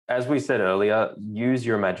as we said earlier, use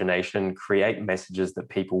your imagination, create messages that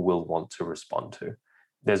people will want to respond to.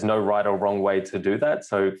 There's no right or wrong way to do that.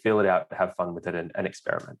 So feel it out, have fun with it, and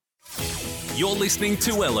experiment. You're listening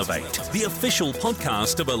to Elevate, the official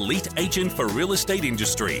podcast of Elite Agent for real estate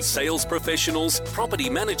industry, sales professionals, property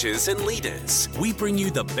managers, and leaders. We bring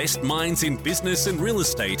you the best minds in business and real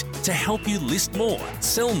estate to help you list more,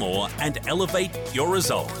 sell more, and elevate your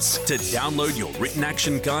results. To download your written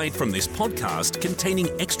action guide from this podcast containing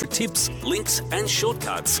extra tips, links, and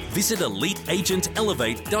shortcuts, visit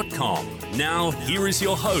eliteagentelevate.com. Now, here is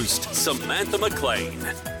your host, Samantha McLean.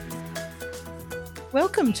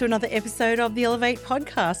 Welcome to another episode of the Elevate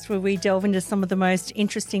podcast, where we delve into some of the most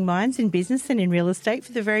interesting minds in business and in real estate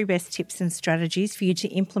for the very best tips and strategies for you to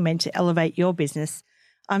implement to elevate your business.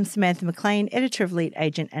 I'm Samantha McLean, editor of Elite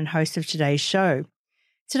Agent and host of today's show.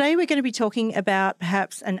 Today, we're going to be talking about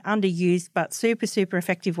perhaps an underused but super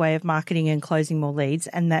effective way of marketing and closing more leads,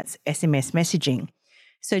 and that's SMS messaging.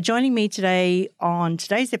 So joining me today on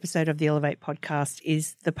today's episode of the Elevate podcast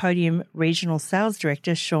is the Podium Regional Sales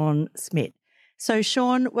Director, Sean Smit. So,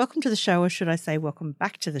 Sean, welcome to the show, or should I say welcome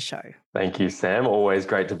back to the show? Thank you, Sam. Always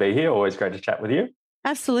great to be here. Always great to chat with you.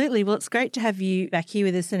 Absolutely. Well, it's great to have you back here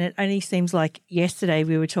with us. And it only seems like yesterday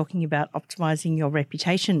we were talking about optimizing your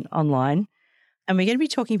reputation online. And we're going to be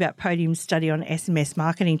talking about Podium's study on SMS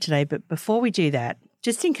marketing today. But before we do that,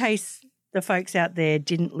 just in case the folks out there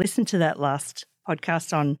didn't listen to that last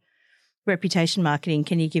podcast on reputation marketing,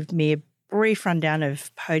 can you give me a brief rundown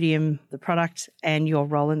of Podium, the product, and your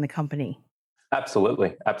role in the company?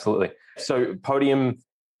 Absolutely. So Podium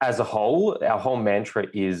as a whole, our whole mantra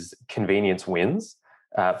is convenience wins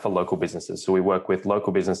for local businesses. So we work with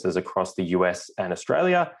local businesses across the US and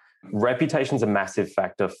Australia. Reputation's a massive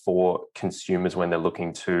factor for consumers when they're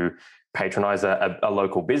looking to patronize a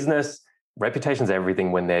local business. Reputation's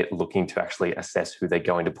everything when they're looking to actually assess who they're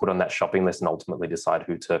going to put on that shopping list and ultimately decide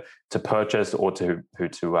who to purchase or who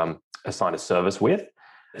to assign a service with.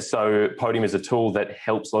 So Podium is a tool that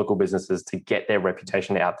helps local businesses to get their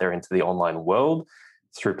reputation out there into the online world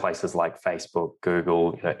through places like Facebook,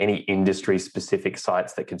 Google, any industry-specific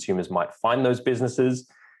sites that consumers might find those businesses,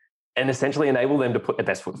 and essentially enable them to put their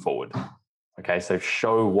best foot forward. Okay, so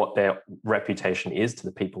show what their reputation is to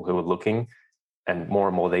the people who are looking. And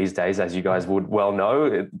more these days, as you guys would well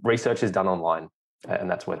know, research is done online, and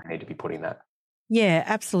that's where they need to be putting that. Yeah,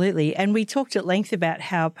 absolutely. And we talked at length about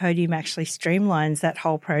how Podium actually streamlines that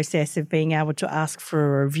whole process of being able to ask for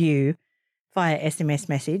a review via SMS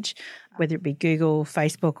message, whether it be Google,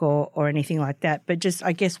 Facebook, or anything like that. But just,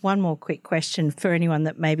 I guess, one more quick question for anyone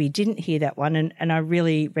that maybe didn't hear that one. And I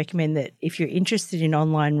really recommend that if you're interested in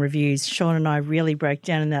online reviews, Sean and I really broke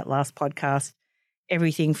down in that last podcast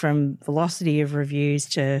everything from velocity of reviews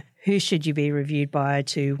to who should you be reviewed by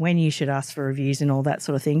to when you should ask for reviews and all that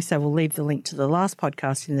sort of thing. So we'll leave the link to the last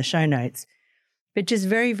podcast in the show notes. But just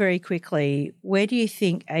very quickly, where do you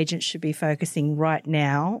think agents should be focusing right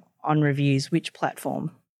now on reviews? Which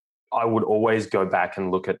platform? I would always go back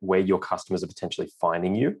and look at where your customers are potentially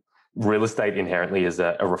finding you. Real estate inherently is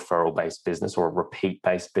a referral-based business or a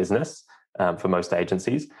repeat-based business for most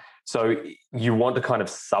agencies. So you want to kind of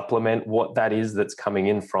supplement what that is that's coming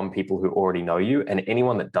in from people who already know you. And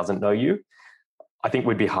anyone that doesn't know you, I think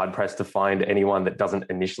we'd be hard-pressed to find anyone that doesn't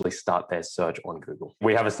initially start their search on Google.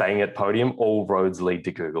 We have a saying at Podium, all roads lead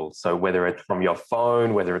to Google. So whether it's from your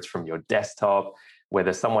phone, whether it's from your desktop,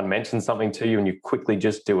 whether someone mentions something to you and you quickly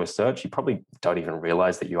just do a search, you probably don't even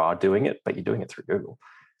realize that you are doing it, but you're doing it through Google.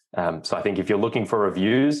 So I think if you're looking for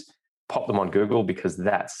reviews, pop them on Google, because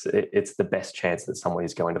it's the best chance that someone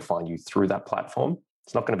is going to find you through that platform.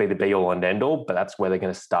 It's not going to be the be all and end all, but that's where they're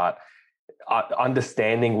going to start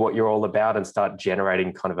understanding what you're all about and start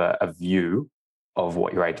generating kind of a view of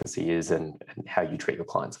what your agency is and how you treat your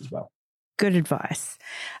clients as well. Good advice.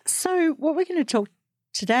 So what we're going to talk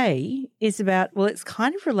today is about, well, it's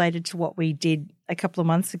kind of related to what we did a couple of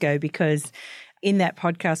months ago, because in that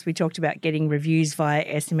podcast, we talked about getting reviews via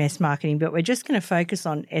SMS marketing, but we're just going to focus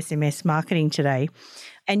on SMS marketing today.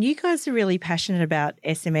 And you guys are really passionate about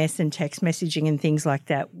SMS and text messaging and things like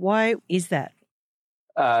that. Why is that?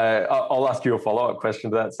 I'll ask you a follow-up question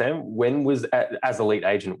to that, Sam. As a lead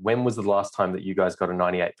agent, when was the last time that you guys got a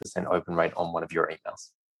 98% open rate on one of your emails?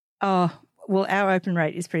 Oh, well, our open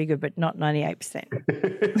rate is pretty good, but not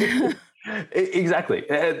 98%. Exactly.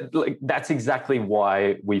 That's exactly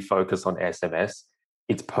why we focus on SMS.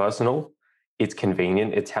 It's personal, it's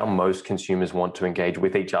convenient, it's how most consumers want to engage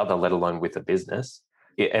with each other, let alone with a business.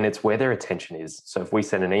 And it's where their attention is. So if we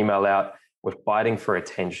send an email out, we're fighting for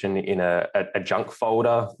attention in a junk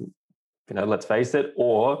folder, let's face it,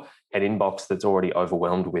 or an inbox that's already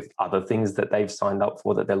overwhelmed with other things that they've signed up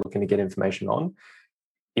for that they're looking to get information on.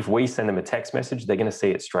 If we send them a text message, they're going to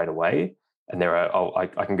see it straight away. And there are,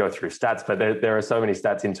 I can go through stats, but there are so many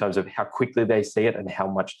stats in terms of how quickly they see it and how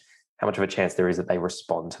much of a chance there is that they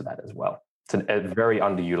respond to that as well. It's a very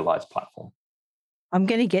underutilized platform. I'm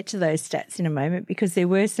going to get to those stats in a moment because there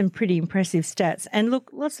were some pretty impressive stats. And look,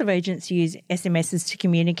 lots of agents use SMSs to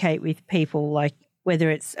communicate with people, like whether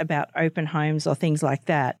it's about open homes or things like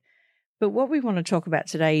that. But what we want to talk about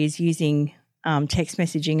today is using text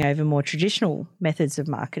messaging over more traditional methods of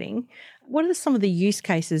marketing. What are some of the use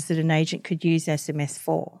cases that an agent could use SMS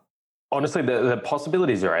for? Honestly, the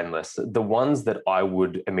possibilities are endless. The ones that I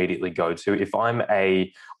would immediately go to, if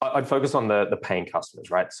I'd focus on the paying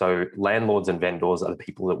customers, right? So landlords and vendors are the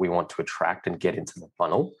people that we want to attract and get into the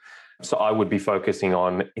funnel. So I would be focusing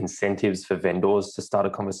on incentives for vendors to start a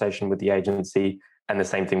conversation with the agency, and the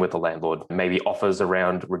same thing with the landlord. Maybe offers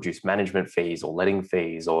around reduced management fees or letting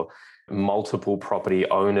fees, or multiple property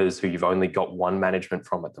owners who you've only got one management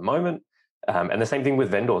from at the moment. And the same thing with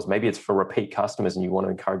vendors. Maybe it's for repeat customers and you want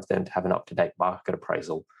to encourage them to have an up-to-date market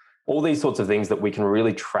appraisal. All these sorts of things that we can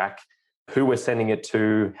really track who we're sending it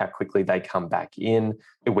to, how quickly they come back in.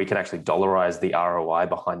 We can actually dollarize the ROI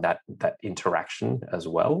behind that interaction as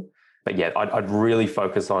well. But yeah, I'd really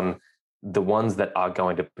focus on the ones that are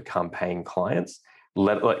going to become paying clients.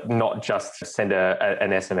 Not just send an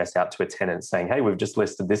SMS out to a tenant saying, hey, we've just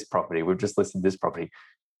listed this property.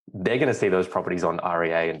 They're going to see those properties on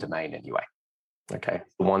REA and Domain anyway. Okay.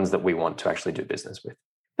 The ones that we want to actually do business with.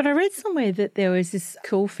 But I read somewhere that there was this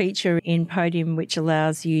cool feature in Podium which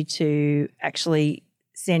allows you to actually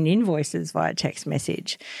send invoices via text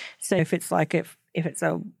message. So if it's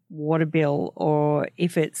a water bill or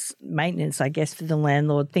if it's maintenance, I guess, for the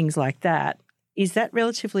landlord, things like that, is that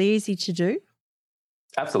relatively easy to do?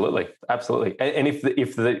 Absolutely. And if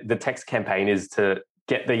the text campaign is to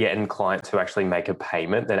get the end client to actually make a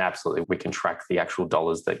payment, then absolutely we can track the actual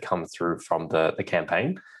dollars that come through from the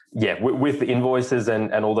campaign. Yeah, with the invoices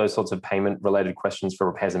and all those sorts of payment related questions for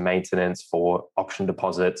repairs and maintenance, for auction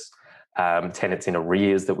deposits, tenants in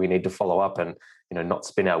arrears that we need to follow up and not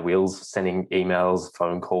spin our wheels, sending emails,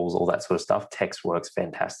 phone calls, all that sort of stuff. Text works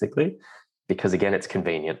fantastically because again, it's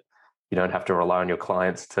convenient. You don't have to rely on your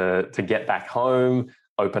clients to get back home,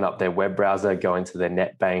 open up their web browser, go into their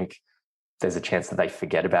net bank. There's a chance that they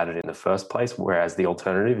forget about it in the first place. Whereas the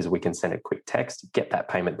alternative is we can send a quick text, get that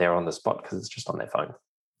payment there on the spot because it's just on their phone.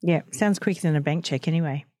 Yeah, sounds quicker than a bank check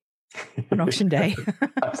anyway on auction day.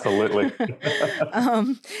 Absolutely.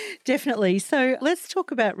 Definitely. So let's talk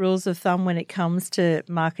about rules of thumb when it comes to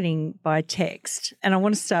marketing by text. And I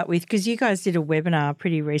want to start with, because you guys did a webinar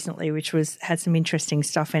pretty recently, which had some interesting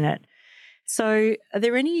stuff in it. So are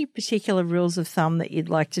there any particular rules of thumb that you'd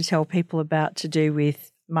like to tell people about to do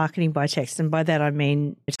with marketing by text? And by that, I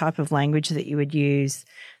mean the type of language that you would use,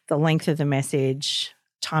 the length of the message,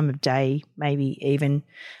 time of day, maybe even.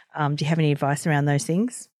 Do you have any advice around those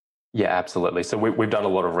things? Yeah, absolutely. So we've done a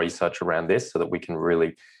lot of research around this so that we can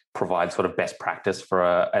really provide sort of best practice for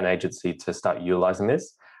an agency to start utilizing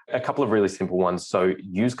this. A couple of really simple ones. So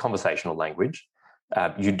use conversational language.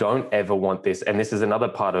 You don't ever want this, and this is another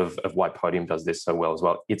part of why Podium does this so well as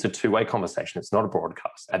well. It's a two-way conversation. It's not a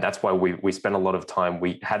broadcast. And that's why we spent a lot of time.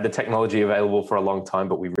 We had the technology available for a long time,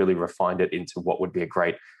 but we really refined it into what would be a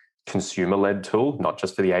great consumer-led tool, not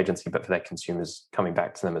just for the agency, but for their consumers coming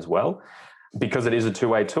back to them as well. Because it is a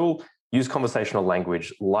two-way tool, use conversational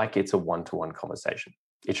language like it's a one-to-one conversation.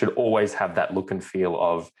 It should always have that look and feel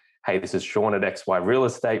of, hey, this is Sean at XY Real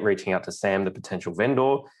Estate reaching out to Sam, the potential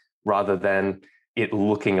vendor, rather than it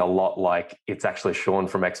looking a lot like it's actually Sean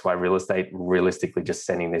from XY Real Estate, realistically just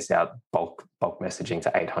sending this out bulk messaging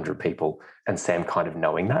to 800 people and Sam kind of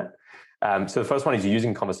knowing that. So the first one is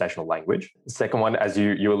using conversational language. The second one, as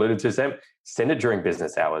you alluded to, Sam, send it during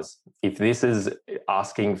business hours. If this is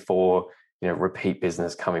asking for repeat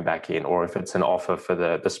business coming back in, or if it's an offer for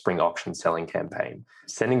the spring auction selling campaign,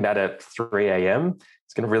 sending that at 3 a.m.,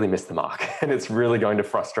 it's going to really miss the mark. And it's really going to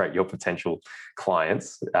frustrate your potential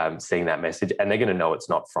clients seeing that message. And they're going to know it's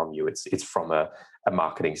not from you. It's from a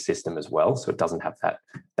marketing system as well. So it doesn't have that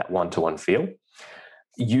one-to-one feel.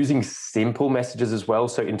 Using simple messages as well.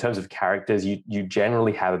 So in terms of characters, you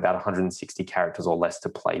generally have about 160 characters or less to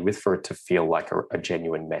play with for it to feel like a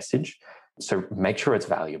genuine message. So make sure it's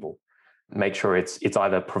valuable. Make sure it's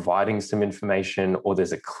either providing some information or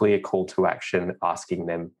there's a clear call to action asking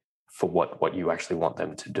them for what you actually want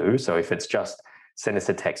them to do. So if it's just send us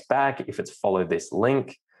a text back, if it's follow this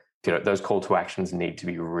link, those call to actions need to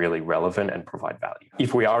be really relevant and provide value.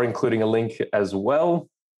 If we are including a link as well,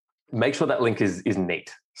 make sure that link is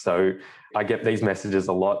neat. So I get these messages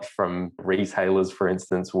a lot from retailers, for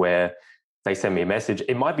instance, where they send me a message.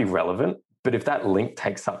 It might be relevant, but if that link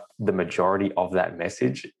takes up the majority of that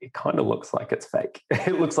message, it kind of looks like it's fake.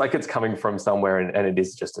 It looks like it's coming from somewhere and it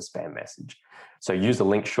is just a spam message. So use a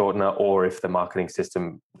link shortener, or if the marketing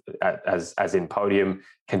system, as in Podium,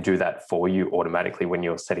 can do that for you automatically when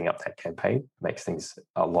you're setting up that campaign, makes things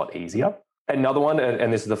a lot easier. Another one,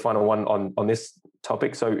 and this is the final one on this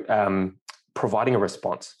topic. So providing a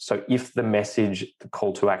response. So if the message, the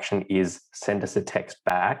call to action is send us a text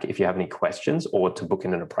back if you have any questions, or to book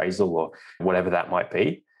in an appraisal or whatever that might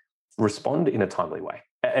be, respond in a timely way.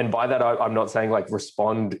 And by that, I'm not saying like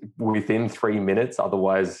respond within 3 minutes,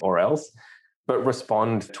 otherwise or else, but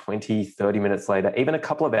respond 20, 30 minutes later. Even a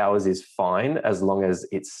couple of hours is fine, as long as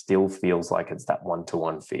it still feels like it's that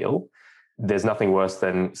one-to-one feel. There's nothing worse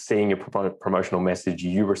than seeing a promotional message,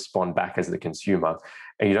 you respond back as the consumer,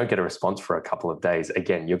 and you don't get a response for a couple of days.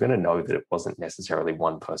 Again, you're going to know that it wasn't necessarily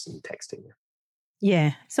one person texting you.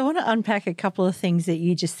 Yeah. So I want to unpack a couple of things that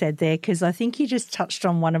you just said there, because I think you just touched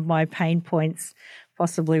on one of my pain points,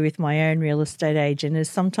 possibly with my own real estate agent, is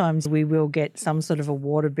sometimes we will get some sort of a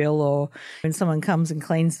water bill, or when someone comes and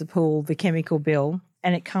cleans the pool, the chemical bill,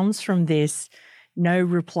 and it comes from this no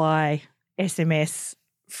reply SMS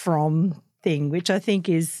from thing, which I think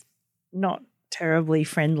is not terribly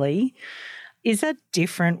friendly. Is that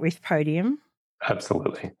different with Podium?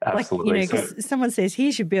 Absolutely. Like, you know, because someone says,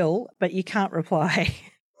 here's your bill, but you can't reply.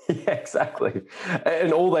 Yeah, exactly. And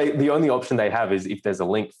the only option they have is if there's a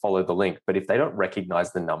link, follow the link. But if they don't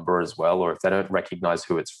recognize the number as well, or if they don't recognize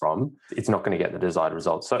who it's from, it's not going to get the desired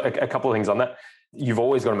results. So a couple of things on that. You've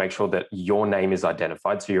always got to make sure that your name is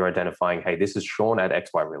identified. So you're identifying, hey, this is Sean at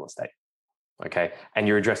XY Real Estate. Okay. And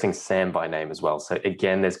you're addressing Sam by name as well. So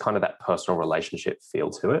again, there's kind of that personal relationship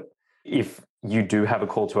feel to it. If you do have a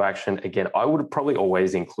call to action, again, I would probably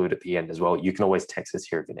always include at the end as well. You can always text us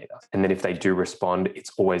here if you need us. And then if they do respond,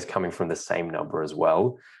 it's always coming from the same number as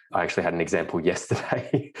well. I actually had an example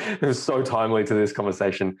yesterday. It was so timely to this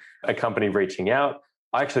conversation. A company reaching out,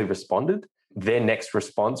 I actually responded. Their next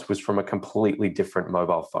response was from a completely different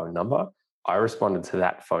mobile phone number. I responded to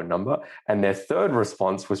that phone number, and their third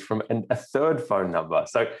response was from a third phone number.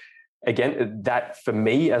 So again, that for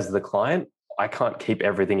me as the client, I can't keep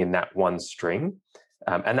everything in that one string.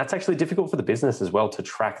 And that's actually difficult for the business as well, to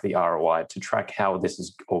track the ROI, to track how this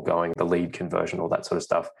is all going, the lead conversion, all that sort of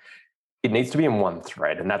stuff. It needs to be in one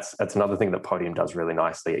thread. And that's another thing that Podium does really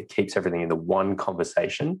nicely. It keeps everything in the one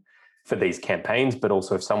conversation for these campaigns, but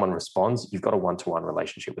also if someone responds, you've got a one-to-one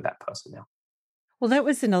relationship with that person now. Well, that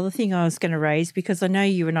was another thing I was going to raise, because I know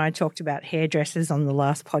you and I talked about hairdressers on the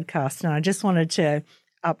last podcast, and I just wanted to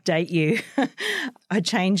update you. I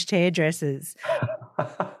changed hairdressers,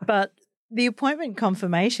 but the appointment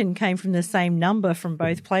confirmation came from the same number from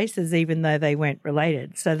both places, even though they weren't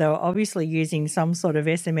related. So they were obviously using some sort of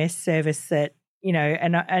SMS service that, you know,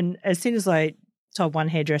 and as soon as I told one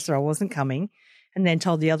hairdresser I wasn't coming and then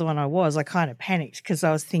told the other one I was, I kind of panicked, because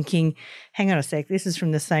I was thinking, hang on a sec, this is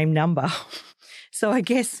from the same number. So I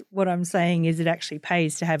guess what I'm saying is it actually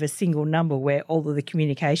pays to have a single number where all of the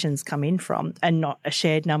communications come in from, and not a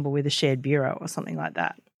shared number with a shared bureau or something like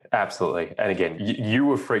that. Absolutely. And again, you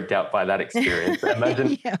were freaked out by that experience.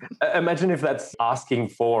 Imagine, imagine if that's asking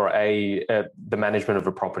for the management of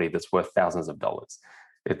a property that's worth thousands of dollars.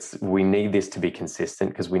 We need this to be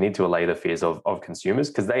consistent, because we need to allay the fears of consumers,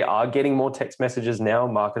 because they are getting more text messages now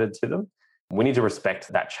marketed to them. We need to respect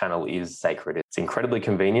that channel is sacred. It's incredibly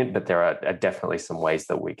convenient, but there are definitely some ways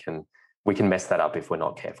that we can mess that up if we're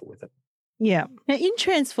not careful with it. Yeah. Now, in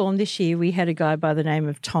Transform this year, we had a guy by the name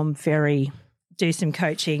of Tom Ferry do some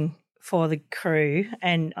coaching for the crew.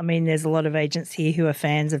 And I mean, there's a lot of agents here who are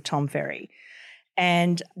fans of Tom Ferry.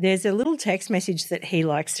 And there's a little text message that he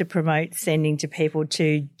likes to promote sending to people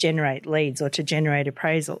to generate leads or to generate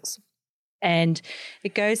appraisals. And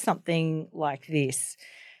it goes something like this.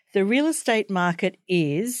 The real estate market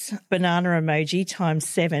is banana emoji times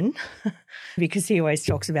 7, because he always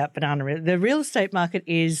talks about banana. The real estate market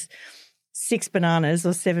is 6 bananas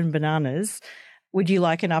or 7 bananas. Would you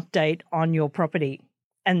like an update on your property?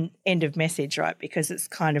 And end of message, right? Because it's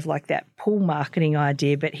kind of like that pull marketing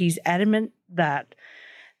idea, but he's adamant that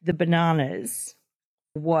the bananas,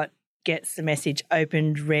 what gets the message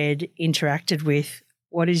opened, read, interacted with.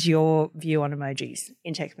 What is your view on emojis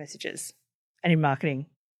in text messages and in marketing?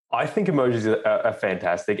 I think emojis are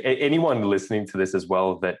fantastic. Anyone listening to this as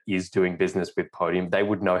well that is doing business with Podium, they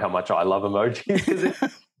would know how much I love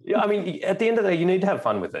emojis. I mean, at the end of the day, you need to have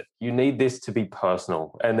fun with it. You need this to be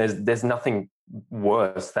personal. And there's nothing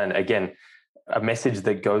worse than, again, a message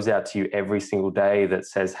that goes out to you every single day that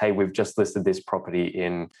says, hey, we've just listed this property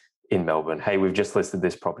in Melbourne. Hey, we've just listed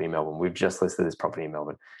this property in Melbourne. We've just listed this property in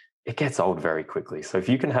Melbourne. It gets old very quickly. So if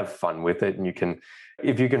you can have fun with it and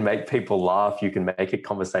if you can make people laugh, you can make it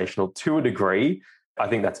conversational to a degree, I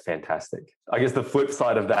think that's fantastic. I guess the flip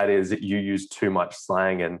side of that is that you use too much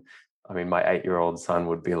slang. And I mean, my 8-year-old son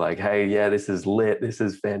would be like, hey, yeah, this is lit. This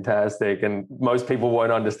is fantastic. And most people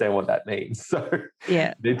won't understand what that means. So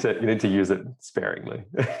yeah, you need to use it sparingly.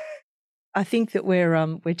 I think that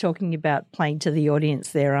we're talking about playing to the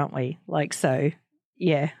audience there, aren't we? Like, so,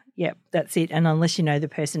 yeah, that's it. And unless you know the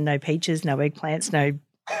person, no peaches, no eggplants, no,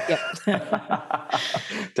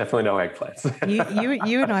 Definitely no eggplants.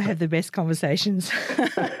 you and I have the best conversations.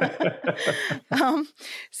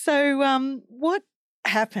 What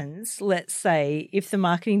happens, let's say, if the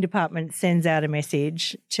marketing department sends out a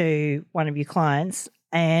message to one of your clients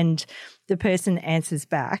and the person answers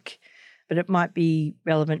back, but it might be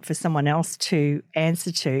relevant for someone else to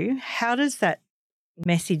answer to? How does that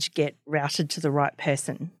message get routed to the right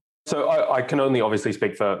person? So I can only obviously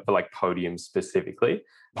speak for like Podium specifically.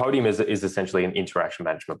 Podium is essentially an interaction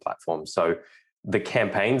management platform. So the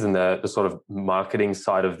campaigns and the sort of marketing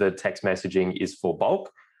side of the text messaging is for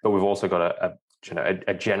bulk, but we've also got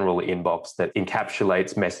a general inbox that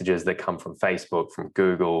encapsulates messages that come from Facebook, from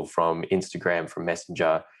Google, from Instagram, from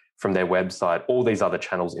Messenger, from their website, all these other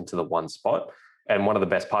channels into the one spot. And one of the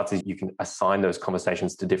best parts is you can assign those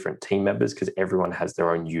conversations to different team members because everyone has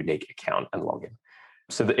their own unique account and login.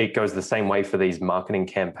 So that it goes the same way for these marketing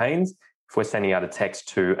campaigns. If we're sending out a text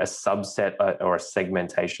to a subset or a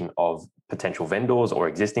segmentation of potential vendors or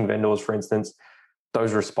existing vendors, for instance,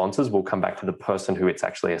 those responses will come back to the person who it's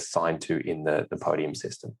actually assigned to in the Podium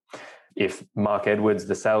system. If Mark Edwards,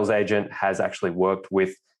 the sales agent, has actually worked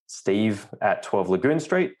with Steve at 12 Lagoon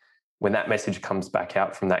Street, when that message comes back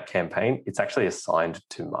out from that campaign, it's actually assigned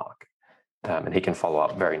to Mark. And he can follow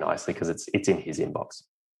up very nicely because it's in his inbox.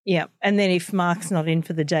 Yeah. And then if Mark's not in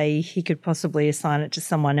for the day, he could possibly assign it to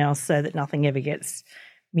someone else so that nothing ever gets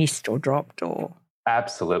missed or dropped or...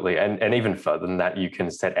 Absolutely. And even further than that, you can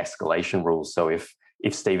set escalation rules. So if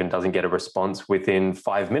Stephen doesn't get a response within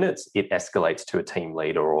 5 minutes, it escalates to a team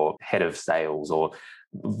leader or head of sales, or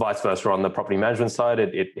vice versa on the property management side,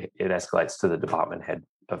 it escalates to the department head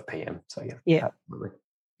of PM. So yeah. Absolutely.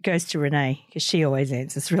 Goes to Renee because she always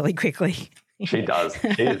answers really quickly. She does.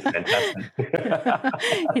 She is fantastic.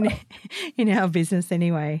 in our business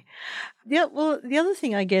anyway. Yeah, well, the other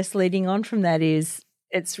thing, I guess, leading on from that is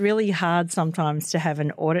it's really hard sometimes to have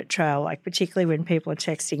an audit trail, like particularly when people are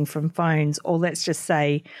texting from phones, or let's just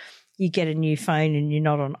say you get a new phone and you're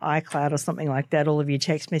not on iCloud or something like that. All of your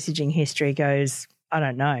text messaging history goes, I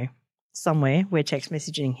don't know, somewhere where text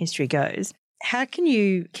messaging history goes. How can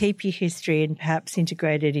you keep your history and perhaps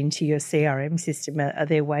integrate it into your CRM system? Are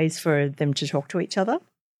there ways for them to talk to each other?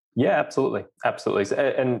 Yeah, absolutely. Absolutely.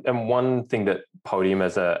 And one thing that Podium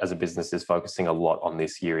as a business is focusing a lot on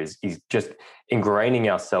this year is just ingraining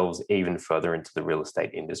ourselves even further into the real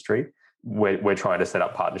estate industry. We're trying to set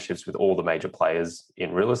up partnerships with all the major players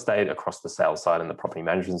in real estate across the sales side and the property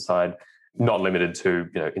management side, not limited to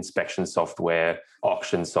inspection software,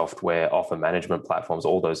 auction software, offer management platforms,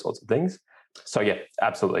 all those sorts of things. So yeah,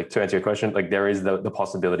 absolutely. To answer your question, like there is the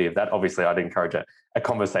possibility of that. Obviously, I'd encourage a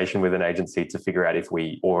conversation with an agency to figure out if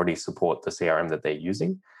we already support the CRM that they're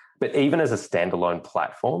using. But even as a standalone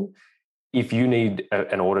platform, if you need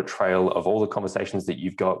an audit trail of all the conversations that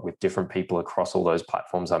you've got with different people across all those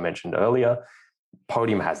platforms I mentioned earlier,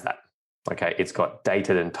 Podium has that. Okay, it's got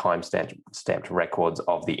dated and time-stamped records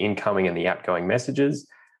of the incoming and the outgoing messages,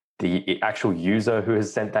 the actual user who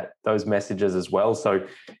has sent those messages as well. So,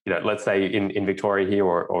 let's say in Victoria here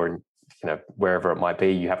or in, wherever it might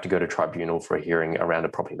be, you have to go to tribunal for a hearing around a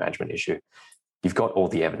property management issue. You've got all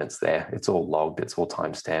the evidence there. It's all logged. It's all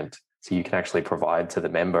time-stamped. So you can actually provide to the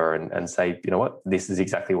member and say, you know what, this is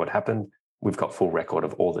exactly what happened. We've got full record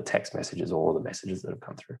of all the text messages, all the messages that have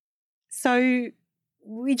come through. So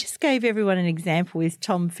we just gave everyone an example with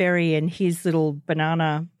Tom Ferry and his little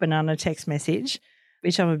banana text message,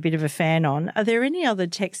 which I'm a bit of a fan on. Are there any other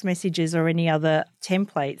text messages or any other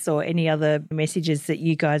templates or any other messages that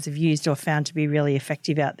you guys have used or found to be really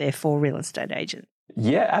effective out there for real estate agents?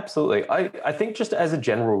 Yeah, absolutely. I think just as a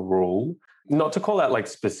general rule, not to call out like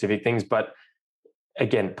specific things, but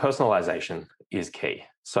again, personalization is key.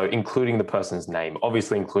 So including the person's name,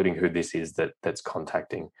 obviously including who this is that's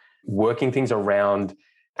contacting, working things around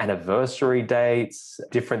anniversary dates,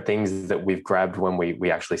 different things that we've grabbed when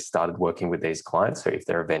we actually started working with these clients. So if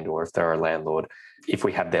they're a vendor, if they're a landlord, if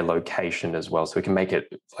we have their location as well, so we can make it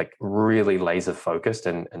like really laser focused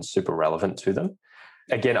and super relevant to them.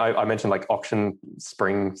 Again, I mentioned like auction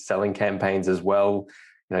spring selling campaigns as well.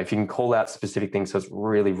 If you can call out specific things so it's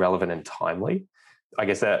really relevant and timely. I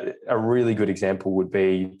guess a really good example would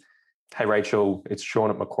be, hey, Rachel, it's Sean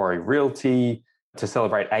at Macquarie Realty. To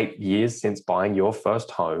celebrate 8 years since buying your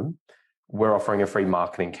first home, we're offering a free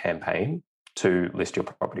marketing campaign to list your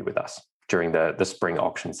property with us during the spring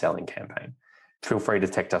auction selling campaign. Feel free to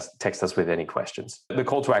text us with any questions. The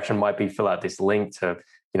call to action might be fill out this link to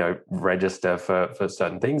register for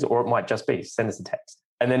certain things, or it might just be send us a text.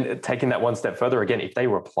 And then taking that one step further, again, if they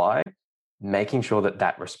reply, making sure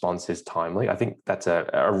that response is timely. I think that's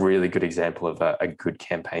a really good example of a good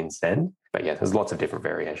campaign send. But yeah, there's lots of different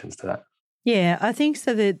variations to that. Yeah, I think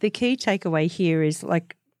so. The key takeaway here is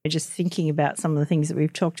like just thinking about some of the things that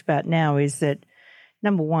we've talked about now is that,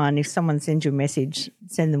 number one, if someone sends you a message,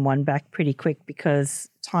 send them one back pretty quick because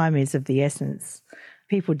time is of the essence.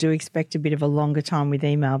 People do expect a bit of a longer time with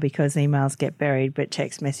email because emails get buried, but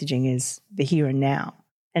text messaging is the here and now.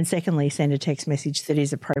 And secondly, send a text message that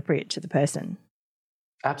is appropriate to the person.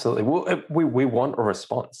 Absolutely. Well, we want a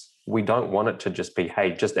response. We don't want it to just be,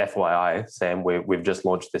 hey, just FYI, Sam, we've just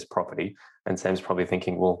launched this property. And Sam's probably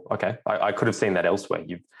thinking, well, okay, I could have seen that elsewhere.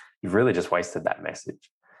 You've really just wasted that message.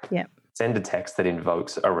 Yeah. Send a text that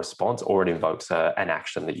invokes a response or it invokes an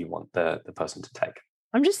action that you want the person to take.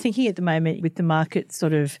 I'm just thinking at the moment with the market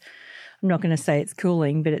sort of, I'm not going to say it's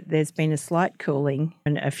cooling, but there's been a slight cooling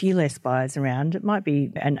and a few less buyers around. It might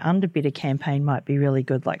be an underbidder campaign might be really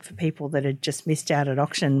good, like for people that had just missed out at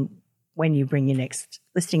auction when you bring your next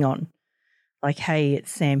listing on. Like, hey,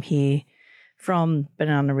 it's Sam here from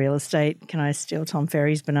Banana Real Estate. Can I steal Tom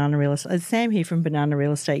Ferry's Banana Real Estate? It's Sam here from Banana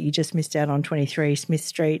Real Estate. You just missed out on 23 Smith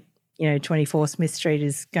Street. 24 Smith Street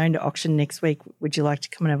is going to auction next week. Would you like to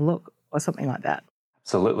come and have a look or something like that?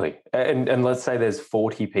 Absolutely. And let's say there's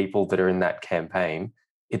 40 people that are in that campaign.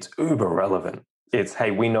 It's uber relevant. It's, hey,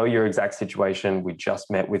 we know your exact situation. We just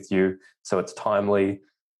met with you. So it's timely.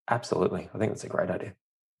 Absolutely. I think that's a great idea.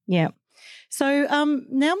 Yeah. So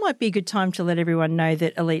now might be a good time to let everyone know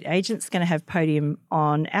that Elite Agent's going to have Podium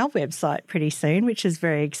on our website pretty soon, which is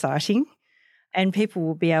very exciting. And people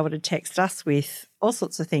will be able to text us with all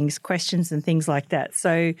sorts of things, questions and things like that.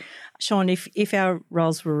 So, Sean, if our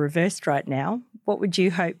roles were reversed right now, what would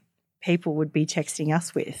you hope people would be texting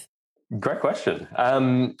us with? Great question.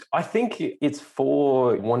 I think it's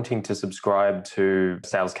for wanting to subscribe to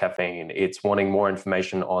Sales Caffeine. It's wanting more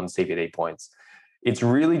information on CVD points. It's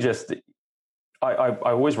really just, I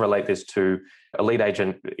always relate this to Elite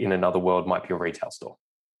Agent in another world might be a retail store.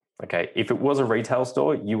 Okay, if it was a retail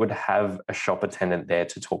store, you would have a shop attendant there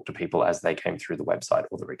to talk to people as they came through the website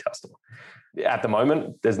or the retail store. At the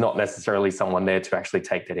moment, there's not necessarily someone there to actually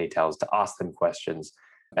take their details, to ask them questions.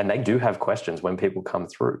 And they do have questions when people come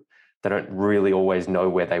through. They don't really always know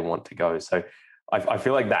where they want to go. So I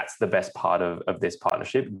feel like that's the best part of this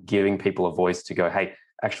partnership, giving people a voice to go, hey,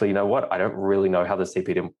 actually, you know what? I don't really know how the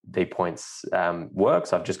CPD points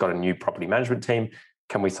works. I've just got a new property management team.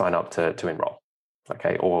 Can we sign up to enroll?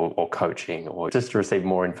 Okay, or coaching, or just to receive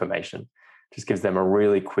more information. Just gives them a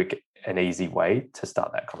really quick and easy way to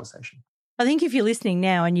start that conversation. I think if you're listening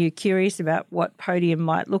now and you're curious about what Podium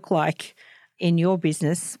might look like in your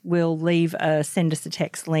business, we'll leave a send us a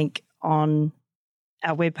text link on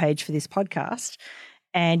our webpage for this podcast,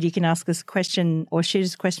 and you can ask us a question or shoot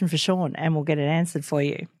us a question for Sean and we'll get it answered for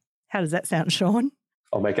you. How does that sound, Sean?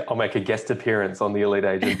 I'll make a guest appearance on the Elite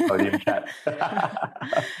Agent Podium chat.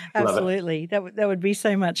 Absolutely. That would be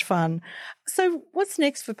so much fun. So what's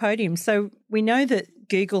next for Podium? So we know that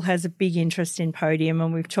Google has a big interest in Podium,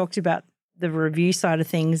 and we've talked about the review side of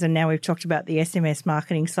things, and now we've talked about the SMS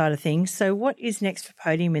marketing side of things. So what is next for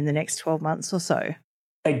Podium in the next 12 months or so?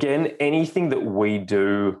 Again, anything that we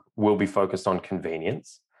do will be focused on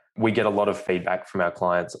convenience. We get a lot of feedback from our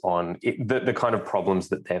clients on the kind of problems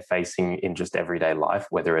that they're facing in just everyday life,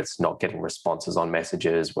 whether it's not getting responses on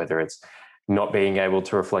messages, whether it's not being able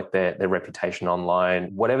to reflect their reputation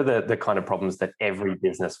online, whatever the kind of problems that every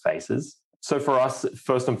business faces. So for us,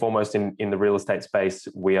 first and foremost, in the real estate space,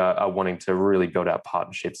 we are wanting to really build out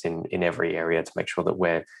partnerships in every area to make sure that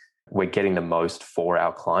we're getting the most for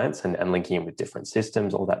our clients and linking in with different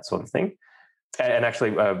systems, all that sort of thing. And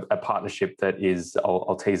actually a partnership that is,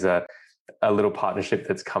 I'll tease a little partnership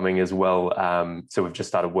that's coming as well. So we've just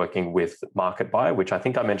started working with Market Buy, which I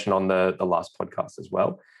think I mentioned on the last podcast as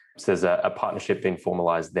well. So there's a partnership being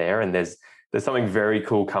formalized there, and there's something very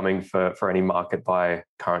cool coming for any Market Buy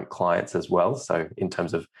current clients as well. So in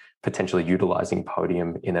terms of potentially utilizing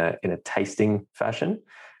Podium in a tasting fashion.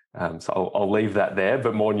 So I'll leave that there,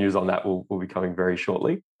 but more news on that will be coming very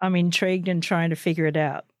shortly. I'm intrigued and trying to figure it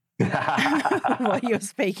out while you're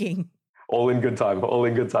speaking. All in good time. All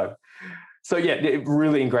in good time. So yeah,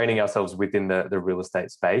 really ingraining ourselves within the real estate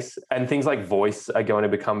space, and things like voice are going to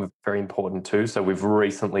become very important too. So we've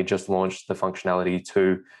recently just launched the functionality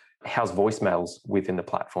to house voicemails within the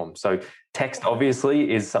platform. So text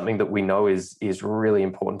obviously is something that we know is really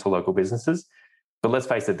important to local businesses, but let's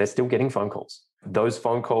face it, they're still getting phone calls. Those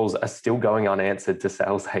phone calls are still going unanswered to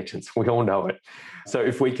sales agents. We all know it. So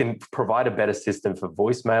if we can provide a better system for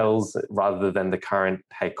voicemails rather than the current,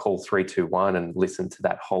 hey, call 321 and listen to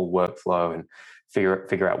that whole workflow and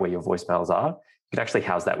figure out where your voicemails are, you can actually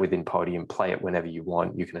house that within Podium, play it whenever you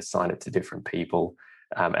want. You can assign it to different people.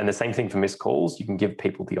 And the same thing for missed calls. You can give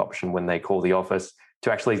people the option when they call the office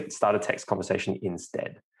to actually start a text conversation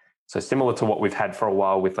instead. So similar to what we've had for a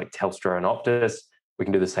while with like Telstra and Optus, we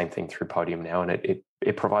can do the same thing through Podium now, and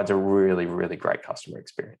it provides a really, really great customer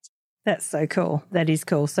experience. That's so cool. That is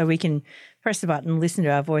cool. So we can press the button, listen to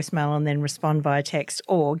our voicemail, and then respond via text,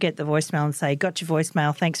 or get the voicemail and say, got your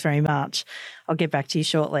voicemail, thanks very much. I'll get back to you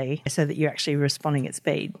shortly, so that you're actually responding at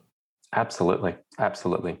speed. Absolutely.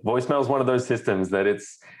 Absolutely. Voicemail is one of those systems that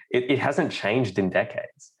it hasn't changed in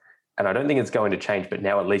decades. And I don't think it's going to change, but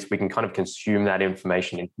now at least we can kind of consume that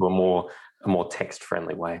information into a more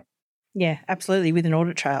text-friendly way. Yeah, absolutely, with an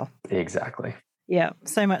audit trail. Exactly. Yeah,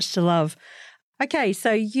 so much to love. Okay,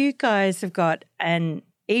 so you guys have got an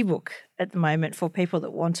ebook at the moment for people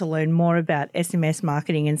that want to learn more about SMS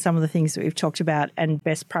marketing and some of the things that we've talked about and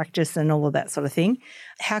best practice and all of that sort of thing.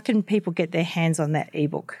 How can people get their hands on that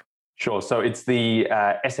ebook? Sure. So it's the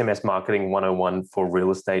SMS Marketing 101 for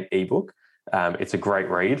Real Estate ebook. It's a great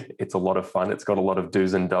read. It's a lot of fun. It's got a lot of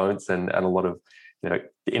do's and don'ts and a lot of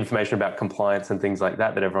information about compliance and things like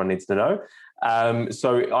that everyone needs to know.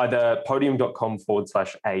 So either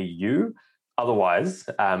podium.com/au. Otherwise,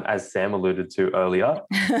 as Sam alluded to earlier,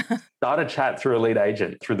 start a chat through a lead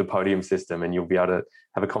agent through the Podium system, and you'll be able to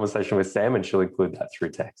have a conversation with Sam, and she'll include that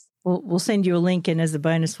through text. We'll send you a link, and as a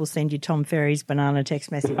bonus, we'll send you Tom Ferry's banana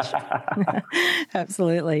text message.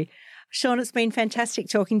 Absolutely. Sean, it's been fantastic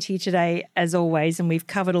talking to you today, as always, and we've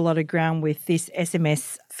covered a lot of ground with this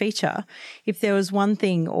SMS feature. If there was one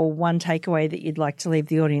thing or one takeaway that you'd like to leave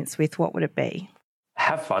the audience with, what would it be?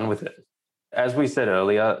 Have fun with it. As we said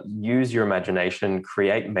earlier, use your imagination,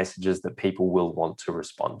 create messages that people will want to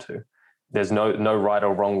respond to. There's no right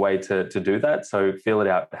or wrong way to do that, so feel it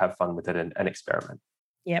out, have fun with it, and experiment.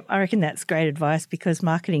 Yep, I reckon that's great advice because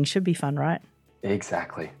marketing should be fun, right?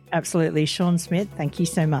 Exactly. Absolutely. Sean Smit, thank you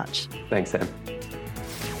so much. Thanks, Sam.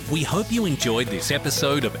 We hope you enjoyed this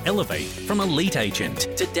episode of Elevate from Elite Agent.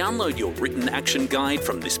 To download your written action guide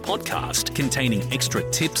from this podcast containing extra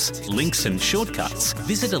tips, links and shortcuts,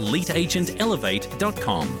 visit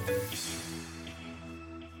eliteagentelevate.com.